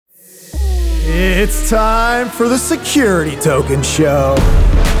It's time for the Security Token Show.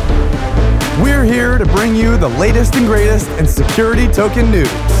 We're here to bring you the latest and greatest in security token news.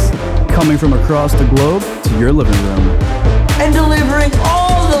 Coming from across the globe to your living room. And delivering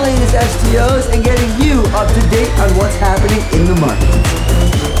all the latest STOs and getting you up to date on what's happening in the market.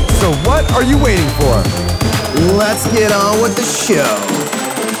 So what are you waiting for? Let's get on with the show.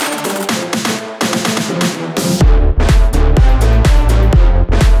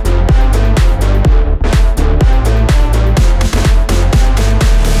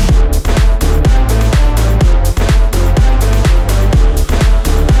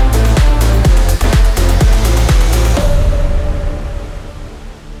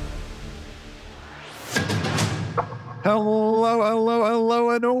 Hello,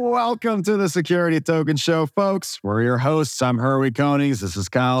 and welcome to the Security Token Show, folks. We're your hosts. I'm Herwey Konings. This is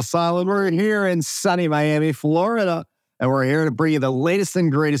Kyle Silent. We're here in sunny Miami, Florida, and we're here to bring you the latest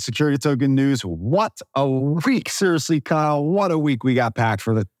and greatest security token news. What a week. Seriously, Kyle, what a week we got packed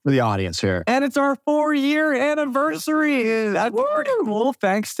for the audience here. And it's our 4-year anniversary. That's pretty cool.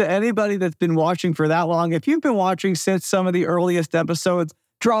 Thanks to anybody that's been watching for that long. If you've been watching since some of the earliest episodes,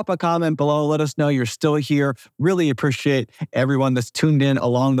 drop a comment below. Let us know you're still here. Really appreciate everyone that's tuned in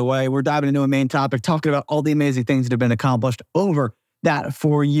along the way. We're diving into a main topic, talking about all the amazing things that have been accomplished over that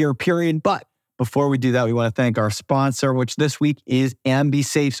 4-year period. But before we do that, we want to thank our sponsor, which this week is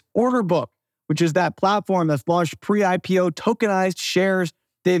AmbiSafe's Order Book, which is that platform that's launched pre-IPO tokenized shares.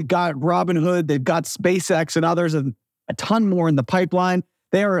 They've got Robinhood, they've got SpaceX and others, and a ton more in the pipeline.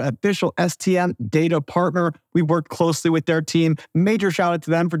 They are an official STM data partner. We worked closely with their team. Major shout out to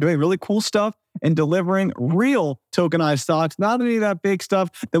them for doing really cool stuff and delivering real tokenized stocks. Not any of that big stuff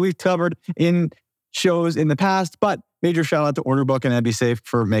that we've covered in shows in the past, but major shout out to Order Book and AmbiSafe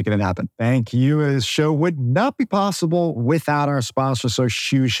for making it happen. Thank you. This show would not be possible without our sponsor. So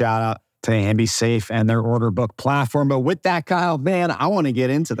huge shout out to AmbiSafe and their Order Book platform. But with that, Kyle, man, I want to get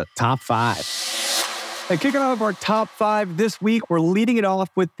into the top 5. And kicking off our top 5 this week, we're leading it off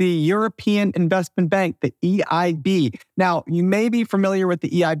with the European Investment Bank, the EIB. Now, you may be familiar with the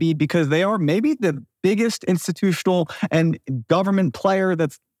EIB because they are maybe the biggest institutional and government player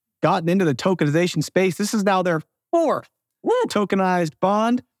that's gotten into the tokenization space. This is now their 4th tokenized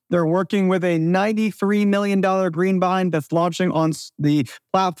bond. They're working with a $93 million green bond that's launching on the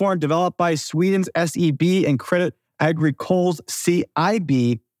platform developed by Sweden's SEB and Credit Agricole's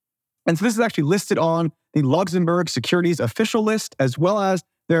CIB. And so this is actually listed on the Luxembourg Securities official list, as well as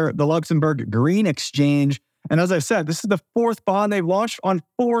the Luxembourg Green Exchange. And as I said, this is the 4th bond they've launched on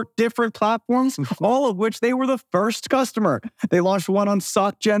 4 different platforms, all of which they were the first customer. They launched one on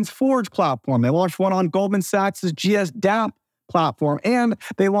SocGen's Forge platform. They launched one on Goldman Sachs' GSDApp platform, and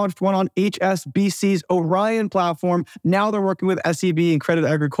they launched one on HSBC's Orion platform. Now they're working with SEB and Credit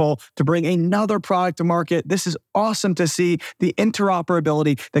Agricole to bring another product to market. This is awesome to see the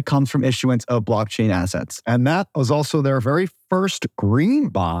interoperability that comes from issuance of blockchain assets. And that was also their very first green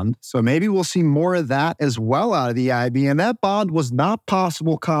bond. So maybe we'll see more of that as well out of the EIB. And that bond was not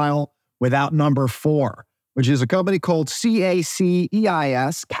possible, Kyle, without number 4, which is a company called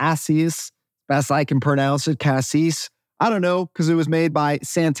CACEIS, Cassis, best I can pronounce it, Cassis. I don't know, because it was made by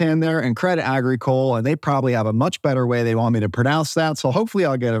Santander and Credit Agricole, and they probably have a much better way they want me to pronounce that. So hopefully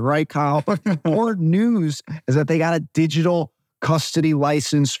I'll get it right, Kyle. More news is that they got a digital custody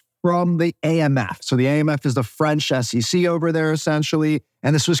license from the AMF. So the AMF is the French SEC over there, essentially.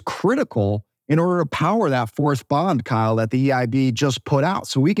 And this was critical in order to power that 4th bond, Kyle, that the EIB just put out.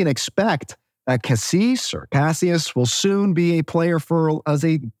 So we can expect that Cassis or Cassius will soon be a player as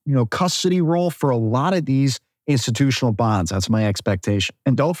a custody role for a lot of these institutional bonds. That's my expectation.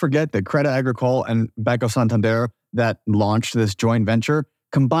 And don't forget that Credit Agricole and Banco Santander that launched this joint venture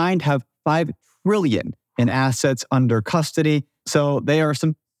combined have $5 trillion in assets under custody. So they are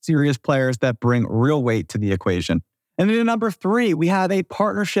some serious players that bring real weight to the equation. And then at number 3, we have a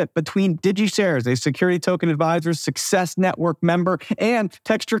partnership between DigiShares, a Security Token Advisors Success Network member, and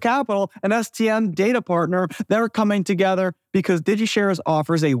Texture Capital, an STM data partner. They're coming together because DigiShares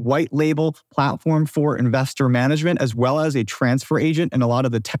offers a white label platform for investor management, as well as a transfer agent and a lot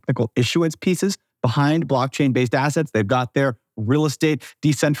of the technical issuance pieces behind blockchain-based assets. They've got their real estate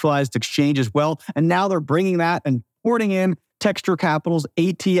decentralized exchange as well. And now they're bringing that and porting in Texture Capital's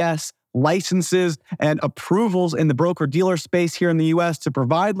ATS licenses and approvals in the broker-dealer space here in the US to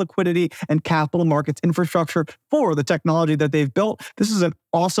provide liquidity and capital markets infrastructure for the technology that they've built. This is an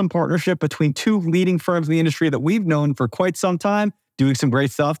awesome partnership between 2 leading firms in the industry that we've known for quite some time, doing some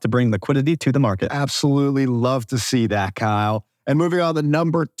great stuff to bring liquidity to the market. Absolutely love to see that, Kyle. And moving on to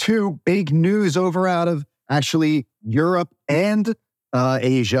number 2, big news over out of actually Europe and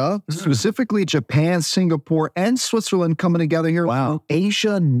Asia, specifically Japan, Singapore, and Switzerland coming together here. Wow.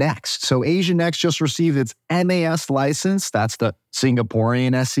 Asia Next. So Asia Next just received its MAS license. That's the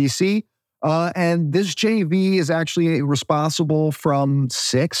Singaporean SEC. And this JV is actually responsible from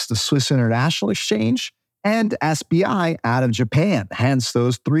SIX, the Swiss International Exchange, and SBI out of Japan. Hence,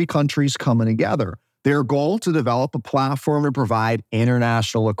 those three countries coming together. Their goal to develop a platform to provide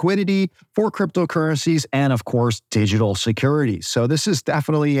international liquidity for cryptocurrencies and, of course, digital securities. So this is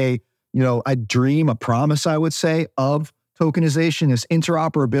definitely a dream, a promise, I would say, of tokenization, is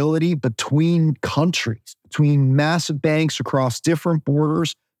interoperability between countries, between massive banks across different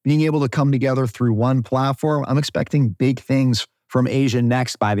borders, being able to come together through one platform. I'm expecting big things from Asia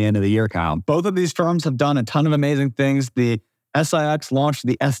Next by the end of the year, Kyle. Both of these firms have done a ton of amazing things. The SIX launched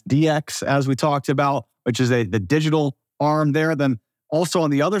the SDX, as we talked about, which is the digital arm there. Then also on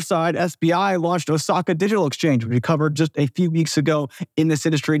the other side, SBI launched Osaka Digital Exchange, which we covered just a few weeks ago in this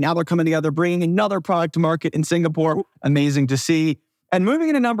industry. Now they're coming together, bringing another product to market in Singapore. Amazing to see. And moving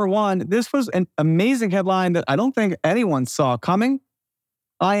into number one, this was an amazing headline that I don't think anyone saw coming.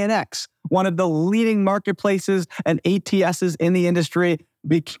 INX, one of the leading marketplaces and ATSs in the industry,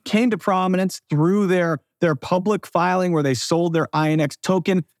 came to prominence through their public filing where they sold their INX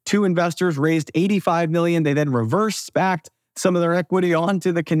token to investors, raised $85 million. They then reverse-SPAC'd some of their equity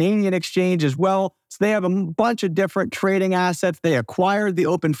onto the Canadian exchange as well. So they have a bunch of different trading assets. They acquired the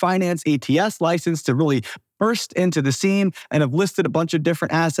Open Finance ATS license to really burst into the scene and have listed a bunch of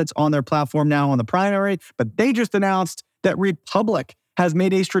different assets on their platform now on the primary. But they just announced that Republic has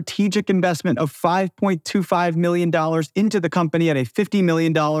made a strategic investment of $5.25 million into the company at a $50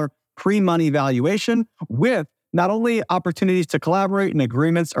 million pre-money valuation, with not only opportunities to collaborate and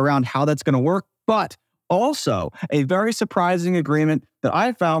agreements around how that's going to work, but also a very surprising agreement that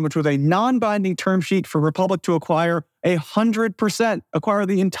I found, which was a non-binding term sheet for Republic to acquire 100%, acquire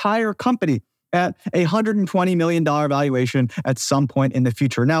the entire company at a $120 million valuation at some point in the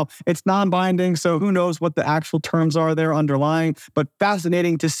future. Now, it's non-binding, so who knows what the actual terms are there underlying, but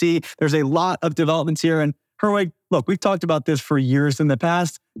fascinating to see. There's a lot of developments here. And Herwig, look, we've talked about this for years in the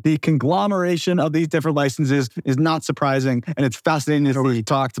past. The conglomeration of these different licenses is not surprising, and it's fascinating to see. We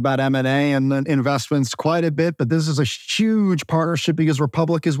talked about M&A and investments quite a bit, but this is a huge partnership because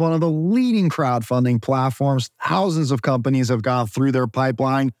Republic is one of the leading crowdfunding platforms. Thousands of companies have gone through their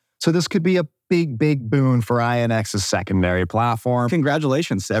pipeline. So this could be a big boon for INX's secondary platform.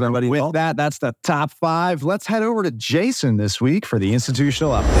 Congratulations to everybody. With that, that's the top five. Let's head over to Jason this week for the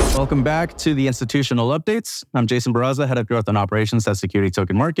institutional update. Welcome back to the institutional updates. I'm Jason Barraza, head of growth and operations at Security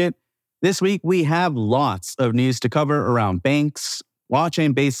Token Market. This week, we have lots of news to cover around banks,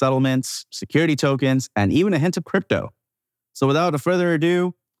 blockchain-based settlements, security tokens, and even a hint of crypto. So without further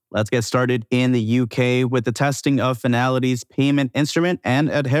ado, let's get started in the UK with the testing of Finality's payment instrument and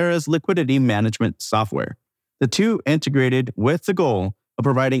Adhera's liquidity management software. The two integrated with the goal of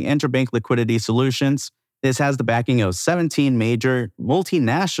providing interbank liquidity solutions. This has the backing of 17 major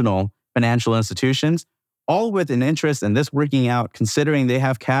multinational financial institutions, all with an interest in this working out, considering they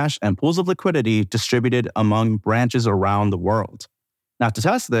have cash and pools of liquidity distributed among branches around the world. Now, to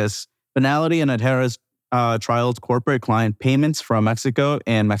test this, Finality and Adhera's trialed corporate client payments from Mexico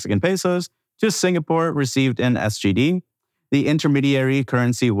in Mexican pesos to Singapore received in SGD. The intermediary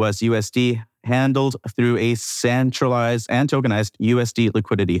currency was USD, handled through a centralized and tokenized USD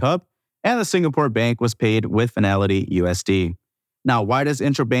liquidity hub, and the Singapore bank was paid with Finality USD. Now, why does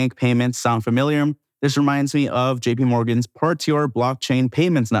interbank payments sound familiar? This reminds me of JP Morgan's Partior blockchain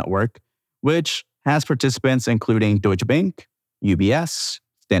payments network, which has participants including Deutsche Bank, UBS,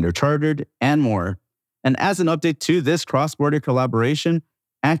 Standard Chartered, and more. And as an update to this cross-border collaboration,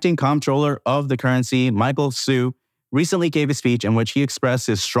 acting comptroller of the currency, Michael Hsu, recently gave a speech in which he expressed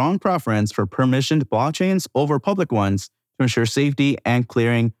his strong preference for permissioned blockchains over public ones to ensure safety and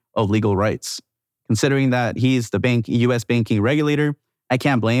clearing of legal rights. Considering that he's the U.S. banking regulator, I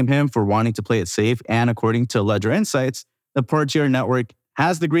can't blame him for wanting to play it safe. And according to Ledger Insights, the Partior network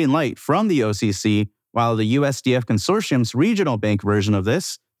has the green light from the OCC, while the USDF Consortium's regional bank version of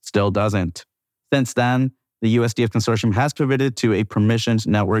this still doesn't. Since then, the USDF Consortium has pivoted to a permissioned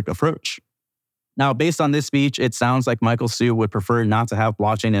network approach. Now, based on this speech, it sounds like Michael Hsu would prefer not to have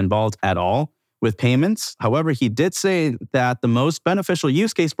blockchain involved at all with payments. However, he did say that the most beneficial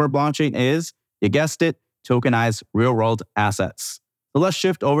use case for blockchain is, you guessed it, tokenized real-world assets. So let's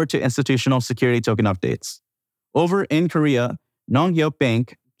shift over to institutional security token updates. Over in Korea, Nonghyeo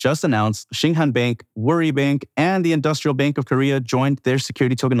Bank just announced Shinhan Bank, Woori Bank, and the Industrial Bank of Korea joined their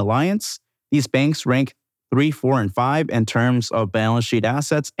security token alliance. These banks rank 3, 4, and 5 in terms of balance sheet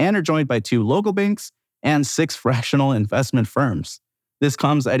assets and are joined by 2 local banks and 6 fractional investment firms. This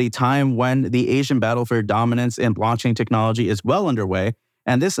comes at a time when the Asian battle for dominance in blockchain technology is well underway,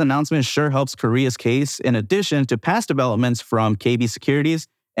 and this announcement sure helps Korea's case in addition to past developments from KB Securities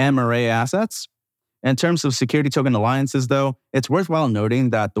and Mirae Assets. In terms of security token alliances, though, it's worthwhile noting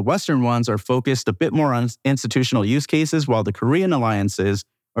that the Western ones are focused a bit more on institutional use cases, while the Korean alliances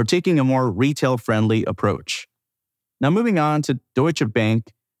are taking a more retail-friendly approach. Now, moving on to Deutsche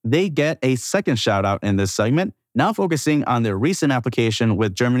Bank, they get a second shout out in this segment, now focusing on their recent application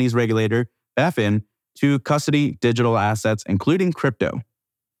with Germany's regulator, BaFin, to custody digital assets, including crypto.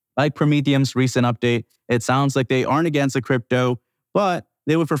 Like Prometheum's recent update, it sounds like they aren't against the crypto, but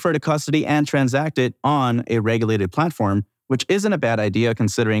they would prefer to custody and transact it on a regulated platform, which isn't a bad idea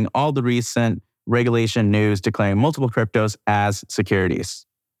considering all the recent regulation news declaring multiple cryptos as securities.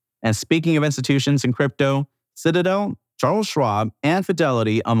 And speaking of institutions in crypto, Citadel, Charles Schwab, and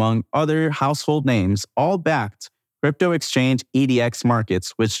Fidelity, among other household names, all backed crypto exchange EDX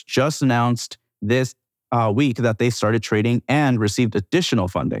Markets, which just announced this week that they started trading and received additional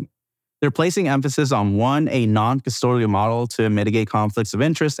funding. They're placing emphasis on 1, a non-custodial model to mitigate conflicts of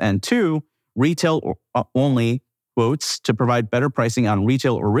interest, and 2, retail-only quotes to provide better pricing on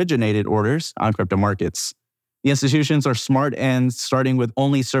retail-originated orders on crypto markets. The institutions are smart and starting with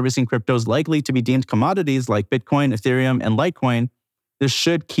only servicing cryptos likely to be deemed commodities like Bitcoin, Ethereum, and Litecoin. This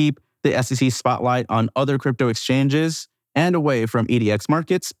should keep the SEC spotlight on other crypto exchanges and away from EDX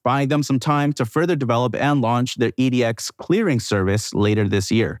Markets, buying them some time to further develop and launch their EDX clearing service later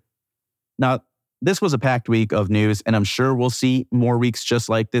this year. Now, this was a packed week of news, and I'm sure we'll see more weeks just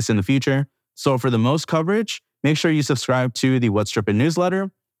like this in the future. So for the most coverage, make sure you subscribe to the What's Drippin' newsletter,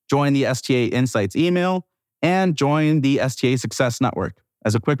 join the STA Insights email, and join the STA Success Network.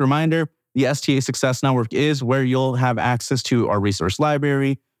 As a quick reminder, the STA Success Network is where you'll have access to our resource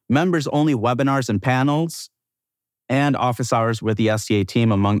library, members-only webinars and panels, and office hours with the STA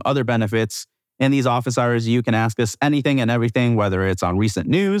team, among other benefits. In these office hours, you can ask us anything and everything, whether it's on recent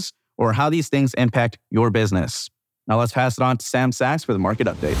news or how these things impact your business. Now let's pass it on to Sam Sachs for the market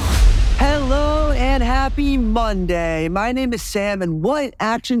update. Hello and happy Monday. My name is Sam, and what an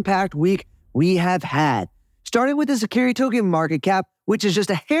action-packed week we have had. Starting with the security token market cap, which is just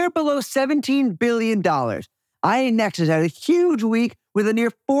a hair below $17 billion. INX has had a huge week with a near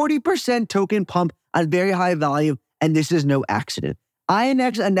 40% token pump on very high volume, and this is no accident.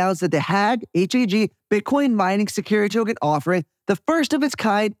 INX announced that the HAG Bitcoin mining security token offering, the first of its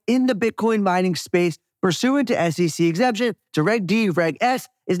kind in the Bitcoin mining space, pursuant to SEC exemption to Reg D, Reg S,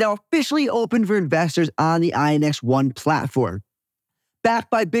 is now officially open for investors on the INX One platform.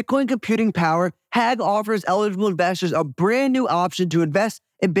 Backed by Bitcoin computing power, HAG offers eligible investors a brand new option to invest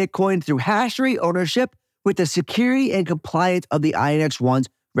in Bitcoin through hash rate ownership with the security and compliance of the INX One's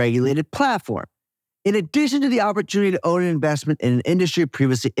regulated platform. In addition to the opportunity to own an investment in an industry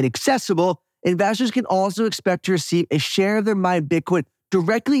previously inaccessible, investors can also expect to receive a share of their mined Bitcoin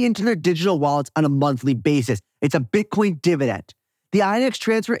directly into their digital wallets on a monthly basis. It's a Bitcoin dividend. The INX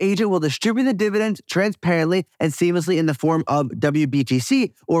transfer agent will distribute the dividends transparently and seamlessly in the form of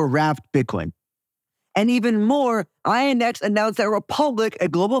WBTC or wrapped Bitcoin. And even more, INX announced that Republic, a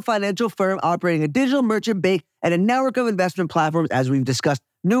global financial firm operating a digital merchant bank and a network of investment platforms, as we've discussed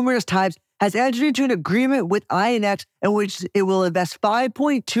numerous times, has entered into an agreement with INX in which it will invest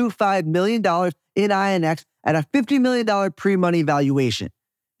 $5.25 million in INX at a $50 million pre-money valuation.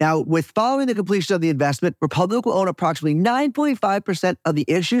 Now, following the completion of the investment, Republic will own approximately 9.5% of the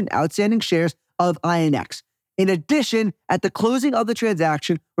issued and outstanding shares of INX. In addition, at the closing of the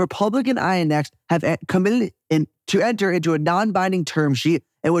transaction, Republic and INX have committed to enter into a non-binding term sheet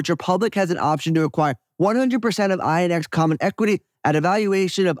in which Republic has an option to acquire 100% of INX common equity at a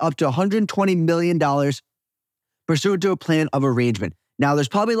valuation of up to $120 million pursuant to a plan of arrangement. Now, there's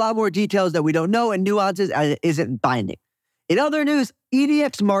probably a lot more details that we don't know and nuances as it isn't binding. In other news,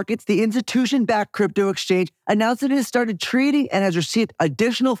 EDX Markets, the institution-backed crypto exchange, announced that it has started trading and has received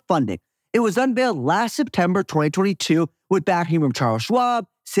additional funding. It was unveiled last September 2022 with backing from Charles Schwab,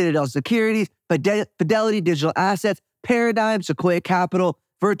 Citadel Securities, Fidelity Digital Assets, Paradigm, Sequoia Capital,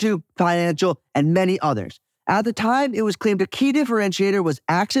 Virtu Financial, and many others. At the time, it was claimed a key differentiator was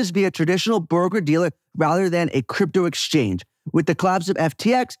access via traditional broker-dealer rather than a crypto exchange. With the collapse of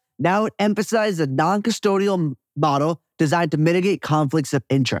FTX, now it emphasizes a non-custodial model designed to mitigate conflicts of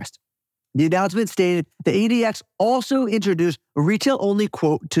interest. The announcement stated the EDX also introduced a retail-only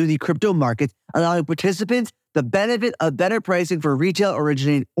quote to the crypto markets, allowing participants the benefit of better pricing for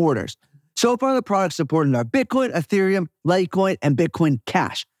retail-originated orders. So far, the products supported are Bitcoin, Ethereum, Litecoin, and Bitcoin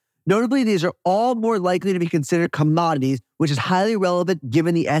Cash. Notably, these are all more likely to be considered commodities, which is highly relevant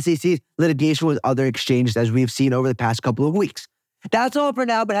given the SEC's litigation with other exchanges, as we've seen over the past couple of weeks. That's all for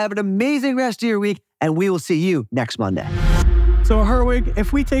now, but have an amazing rest of your week, and we will see you next Monday. So, Herwig,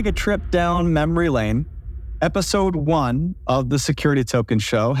 if we take a trip down memory lane, episode 1 of the Security Token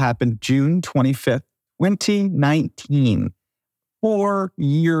Show happened June 25th, 2019, 4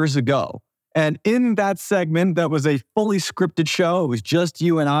 years ago. And in that segment, that was a fully scripted show. It was just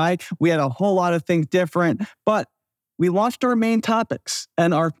you and I. We had a whole lot of things different, but we launched our main topics.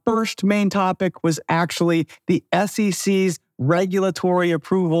 And our first main topic was actually the SEC's regulatory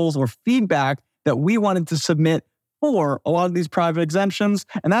approvals or feedback that we wanted to submit for a lot of these private exemptions.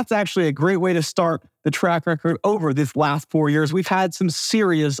 And that's actually a great way to start the track record over this last 4 years. We've had some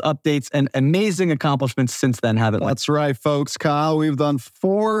serious updates and amazing accomplishments since then, haven't we? That's right, folks. Kyle, we've done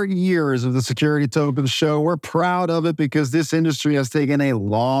 4 years of the Security Token Show. We're proud of it because this industry has taken a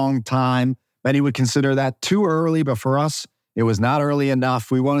long time. Many would consider that too early, but for us, it was not early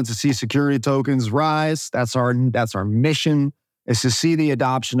enough. We wanted to see security tokens rise. That's our mission, is to see the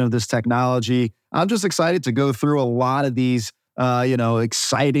adoption of this technology. I'm just excited to go through a lot of these,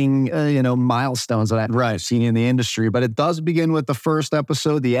 exciting, milestones that I've seen in the industry. But it does begin with the first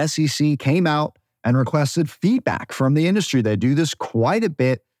episode. The SEC came out and requested feedback from the industry. They do this quite a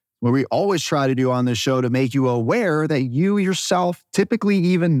bit, where we always try to do on this show to make you aware that you yourself,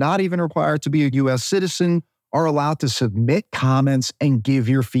 typically not even required to be a U.S. citizen, are allowed to submit comments and give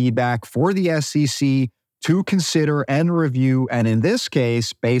your feedback for the SEC to consider and review. And in this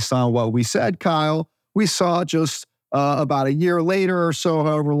case, based on what we said, Kyle, we saw just about a year later or so,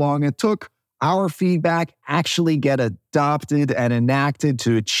 however long it took, our feedback actually get adopted and enacted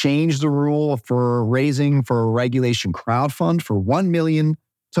to change the rule for raising for a regulation crowdfund for 1 million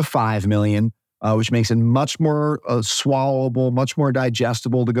to 5 million, which makes it much more swallowable, much more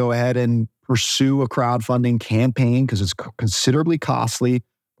digestible to go ahead and pursue a crowdfunding campaign because it's considerably costly.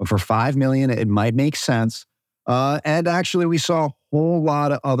 But for 5 million, it might make sense. And actually, we saw a whole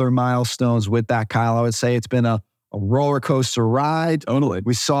lot of other milestones with that, Kyle. I would say it's been a roller coaster ride. Totally.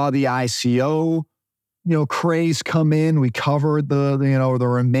 We saw the ICO, craze come in. We covered the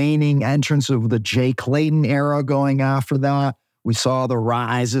remaining entrance of the Jay Clayton era going after that. We saw the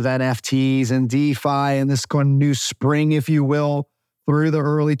rise of NFTs and DeFi and this kind of new spring, if you will, through the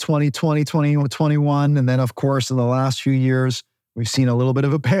early 2020, 2021. And then, of course, in the last few years, we've seen a little bit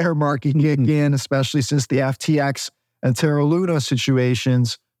of a bear market kick in, especially since the FTX and Terra Luna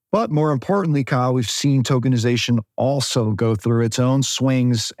situations. But more importantly, Kyle, we've seen tokenization also go through its own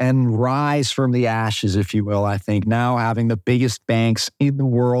swings and rise from the ashes, if you will. I think now having the biggest banks in the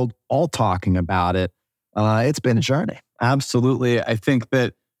world all talking about it, it's been a journey. Absolutely. I think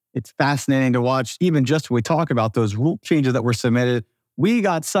that it's fascinating to watch, even just when we talk about those rule changes that were submitted. We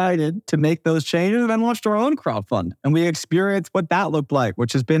got excited to make those changes and then launched our own crowdfund. And we experienced what that looked like,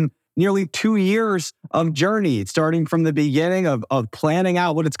 which has been nearly 2 years of journey, starting from the beginning of planning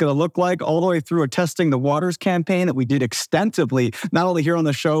out what it's going to look like, all the way through a Testing the Waters campaign that we did extensively, not only here on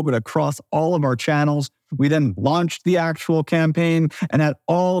the show, but across all of our channels. We then launched the actual campaign and had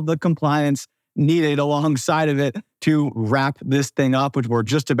all the compliance needed alongside of it to wrap this thing up, which we're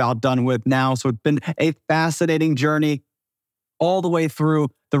just about done with now. So it's been a fascinating journey all the way through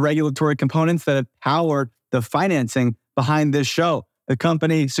the regulatory components that have powered the financing behind this show. The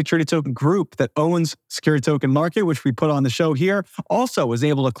company Security Token Group that owns Security Token Market, which we put on the show here, also was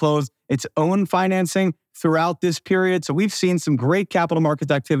able to close its own financing throughout this period. So we've seen some great capital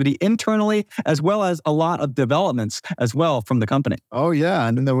markets activity internally, as well as a lot of developments as well from the company. Oh, yeah.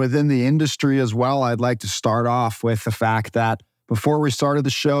 And then within the industry as well, I'd like to start off with the fact that before we started the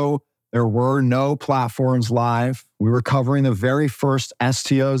show, there were no platforms live. We were covering the very first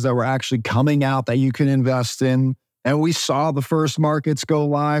STOs that were actually coming out that you can invest in. And we saw the first markets go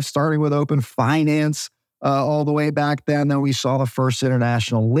live, starting with Open Finance all the way back then. Then we saw the first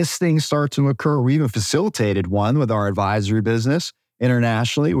international listings start to occur. We even facilitated one with our advisory business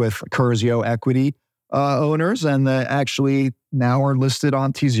internationally with Curzio Equity owners, and actually now are listed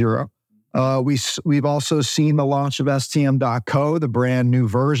on T0. We've also seen the launch of STM.co, the brand new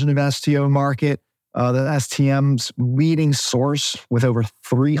version of STO Market, the STM's leading source with over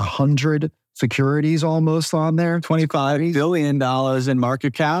 300 securities almost on there. $25 billion in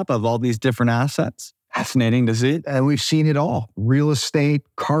market cap of all these different assets. Fascinating to see. And we've seen it all. Real estate,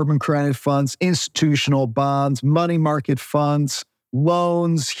 carbon credit funds, institutional bonds, money market funds,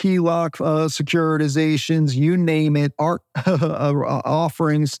 loans, HELOC securitizations, you name it, art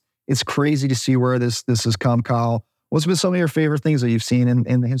offerings. It's crazy to see where this has come, Kyle. What's been some of your favorite things that you've seen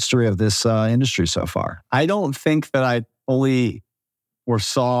in the history of this industry so far? I don't think that I fully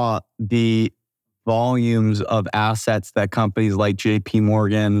foresaw the volumes of assets that companies like JP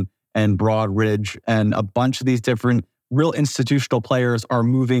Morgan and Broadridge and a bunch of these different real institutional players are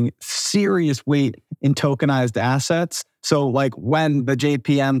moving serious weight in tokenized assets. So like when the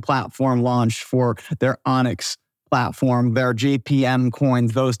JPM platform launched for their Onyx platform, their JPM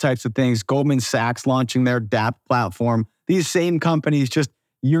coins, those types of things, Goldman Sachs launching their DApp platform, these same companies just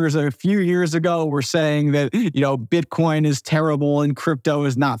a few years ago were saying that, Bitcoin is terrible and crypto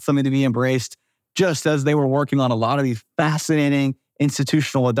is not something to be embraced, just as they were working on a lot of these fascinating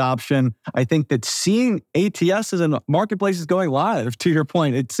institutional adoption. I think that seeing ATSs and marketplaces going live, to your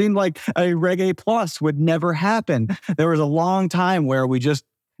point, it seemed like a Reg A Plus would never happen. There was a long time where we just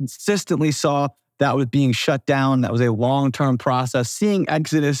consistently saw that was being shut down. That was a long-term process. Seeing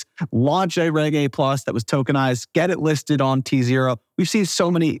Exodus launch a Reg A Plus that was tokenized, get it listed on T0. We've seen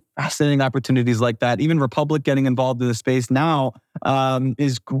so many fascinating opportunities like that. Even Republic getting involved in the space now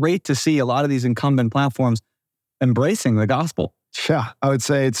is great to see a lot of these incumbent platforms embracing the gospel. Yeah, I would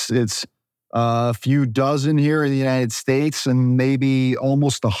say it's a few dozen here in the United States and maybe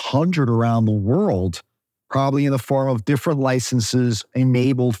almost 100 around the world, probably in the form of different licenses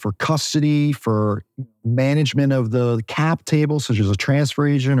enabled for custody, for management of the cap table, such as a transfer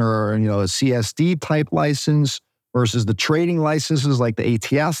agent or a CSD type license versus the trading licenses like the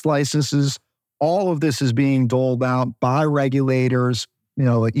ATS licenses. All of this is being doled out by regulators.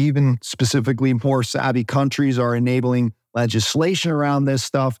 Even specifically more savvy countries are enabling legislation around this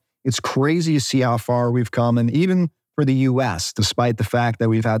stuff. It's crazy to see how far we've come. And even for the US, despite the fact that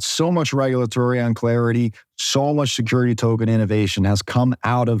we've had so much regulatory unclarity, so much security token innovation has come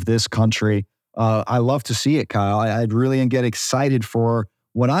out of this country. I love to see it, Kyle. I'd really get excited for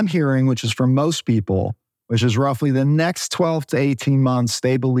what I'm hearing, which is from most people, which is roughly the next 12 to 18 months,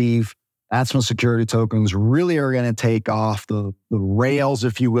 they believe that's when security tokens really are going to take off. The rails,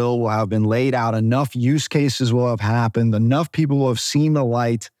 if you will have been laid out. Enough use cases will have happened. Enough people will have seen the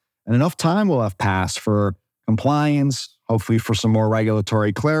light, and enough time will have passed for compliance, hopefully for some more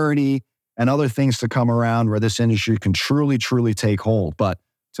regulatory clarity and other things to come around where this industry can truly, truly take hold. But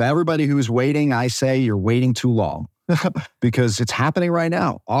to everybody who's waiting, I say you're waiting too long because it's happening right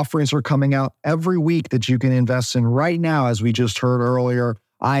now. Offerings are coming out every week that you can invest in right now, as we just heard earlier.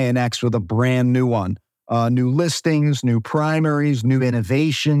 INX with a brand new one. New listings, new primaries, new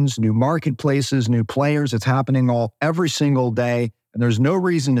innovations, new marketplaces, new players. It's happening every single day. And there's no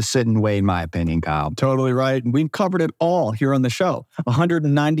reason to sit and wait, in my opinion, Kyle. Totally right. And we've covered it all here on the show.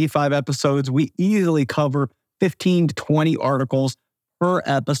 195 episodes. We easily cover 15 to 20 articles per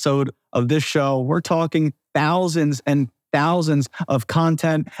episode of this show. We're talking thousands and thousands of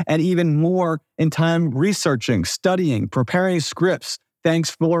content and even more in time researching, studying, preparing scripts.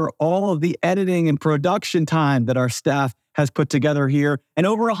 Thanks for all of the editing and production time that our staff has put together here, and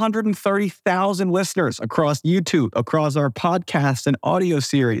over 130,000 listeners across YouTube, across our podcast and audio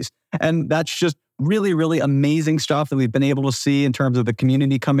series. And that's just really, really amazing stuff that we've been able to see in terms of the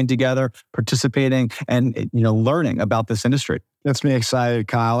community coming together, participating, and learning about this industry. Gets me excited,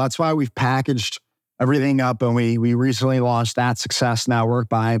 Kyle. That's why we've packaged everything up, and we recently launched That Success Network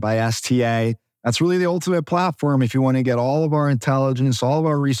by STA. That's really the ultimate platform if you want to get all of our intelligence, all of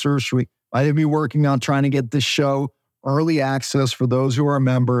our research. We might be working on trying to get this show early access for those who are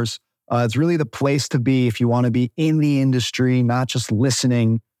members. It's really the place to be if you want to be in the industry, not just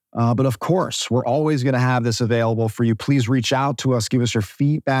listening. But of course, we're always going to have this available for you. Please reach out to us. Give us your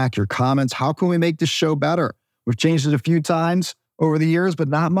feedback, your comments. How can we make this show better? We've changed it a few times over the years, but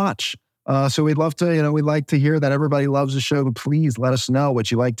not much. So we'd love to, we'd like to hear that everybody loves the show, but please let us know what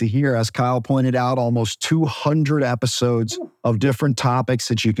you like to hear. As Kyle pointed out, almost 200 episodes of different topics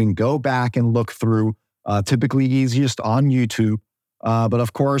that you can go back and look through, typically easiest on YouTube. But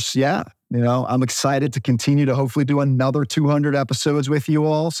of course, I'm excited to continue to hopefully do another 200 episodes with you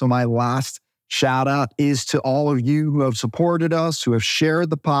all. So my last shout out is to all of you who have supported us, who have shared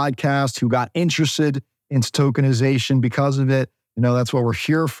the podcast, who got interested into tokenization because of it. That's what we're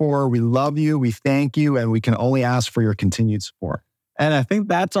here for. We love you. We thank you. And we can only ask for your continued support. And I think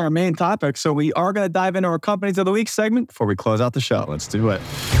that's our main topic. So we are going to dive into our Companies of the Week segment before we close out the show. Let's do it.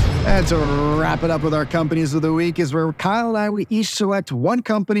 And to wrap it up with our Companies of the Week is where Kyle and I, we each select one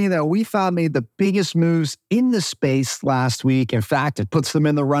company that we thought made the biggest moves in the space last week. In fact, it puts them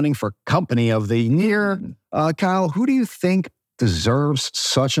in the running for Company of the Year. Kyle, who do you think deserves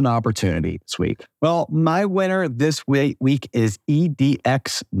such an opportunity this week? Well, my winner this week is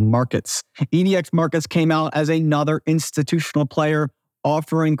EDX Markets. EDX Markets came out as another institutional player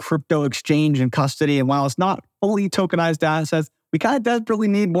offering crypto exchange and custody. And while it's not fully tokenized assets, we kind of desperately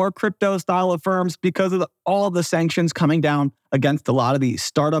need more crypto style of firms because of all the sanctions coming down against a lot of these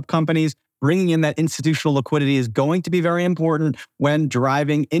startup companies. bringing in that institutional liquidity is going to be very important when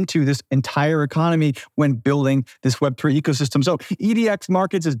driving into this entire economy, when building this Web3 ecosystem. So EDX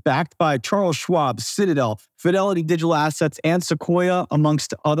Markets is backed by Charles Schwab, Citadel, Fidelity Digital Assets, and Sequoia,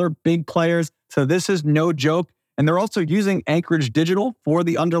 amongst other big players. So this is no joke. And they're also using Anchorage Digital for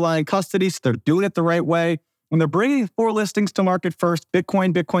the underlying custody. So they're doing it the right way. And they're bringing 4 listings to market first: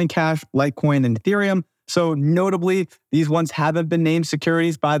 Bitcoin, Bitcoin Cash, Litecoin, and Ethereum. So notably, these ones haven't been named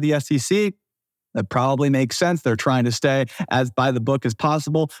securities by the SEC. That probably makes sense. They're trying to stay as by the book as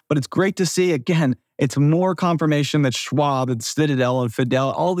possible. But it's great to see, again, it's more confirmation that Schwab and Citadel and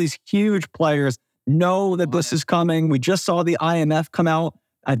Fidelity, all these huge players, know that this is coming. We just saw the IMF come out,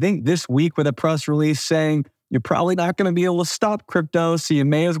 I think this week, with a press release saying, you're probably not going to be able to stop crypto, so you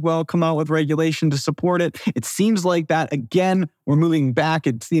may as well come out with regulation to support it. It seems like that, again, we're moving back.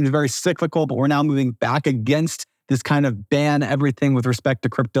 It seems very cyclical, but we're now moving back against this kind of ban everything with respect to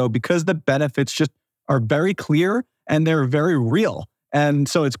crypto, because the benefits just are very clear and they're very real. And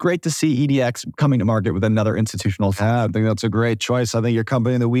so it's great to see EDX coming to market with another institutional fund. Yeah, I think that's a great choice. I think your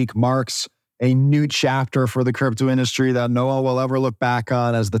company of the week marks a new chapter for the crypto industry that no one will ever look back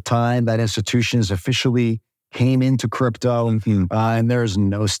on as the time that institutions officially came into crypto, and there's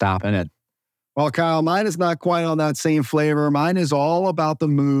no stopping it. Well, Kyle, mine is not quite on that same flavor. Mine is all about the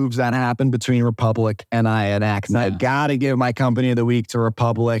moves that happened between Republic and INX. And I've got to give my company of the week to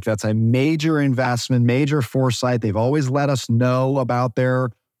Republic. That's a major investment, major foresight. They've always let us know about their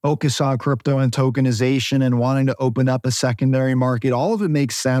focus on crypto and tokenization and wanting to open up a secondary market. All of it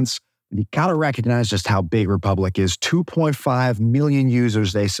makes sense. You got to recognize just how big Republic is. 2.5 million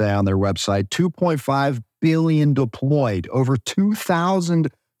users, they say on their website. 2.5 billion deployed. Over 2,000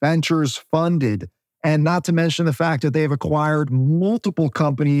 ventures funded. And not to mention the fact that they've acquired multiple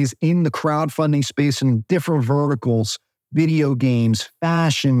companies in the crowdfunding space in different verticals: video games,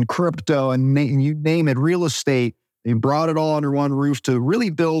 fashion, crypto, and you name it, real estate. They brought it all under one roof to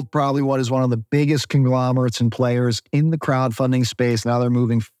really build probably what is one of the biggest conglomerates and players in the crowdfunding space. Now they're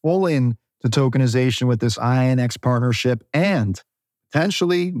moving full in to tokenization with this INX partnership, and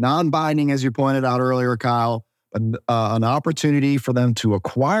potentially non-binding, as you pointed out earlier, Kyle, an opportunity for them to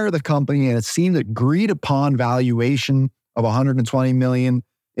acquire the company. And it seemed agreed upon valuation of $120 million.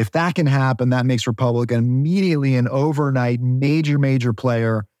 If that can happen, that makes Republic immediately an overnight major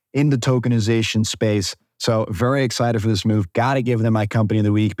player in the tokenization space. So very excited for this move. Got to give them my company of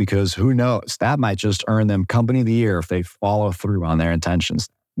the week, because who knows? That might just earn them company of the year if they follow through on their intentions.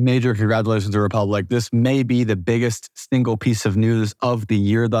 Major congratulations to Republic. This may be the biggest single piece of news of the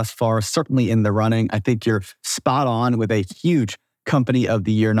year thus far, certainly in the running. I think you're spot on with a huge company of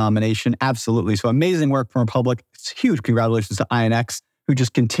the year nomination. Absolutely. So amazing work from Republic. It's huge congratulations to INX, who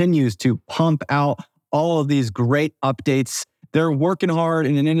just continues to pump out all of these great updates. They're working hard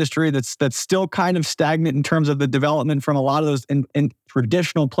in an industry that's still kind of stagnant in terms of the development from a lot of those in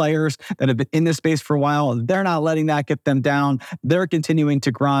traditional players that have been in this space for a while. They're not letting that get them down. They're continuing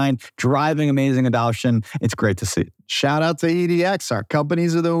to grind, driving amazing adoption. It's great to see. Shout out to EDX, our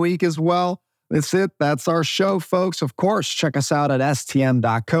companies of the week as well. That's it. That's our show, folks. Of course, check us out at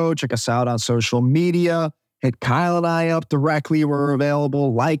stm.co. Check us out on social media. Hit Kyle and I up directly. We're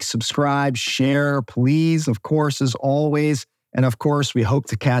available. Like, subscribe, share, please. Of course, as always. And of course, we hope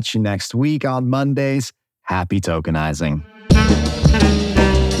to catch you next week on Mondays. Happy tokenizing.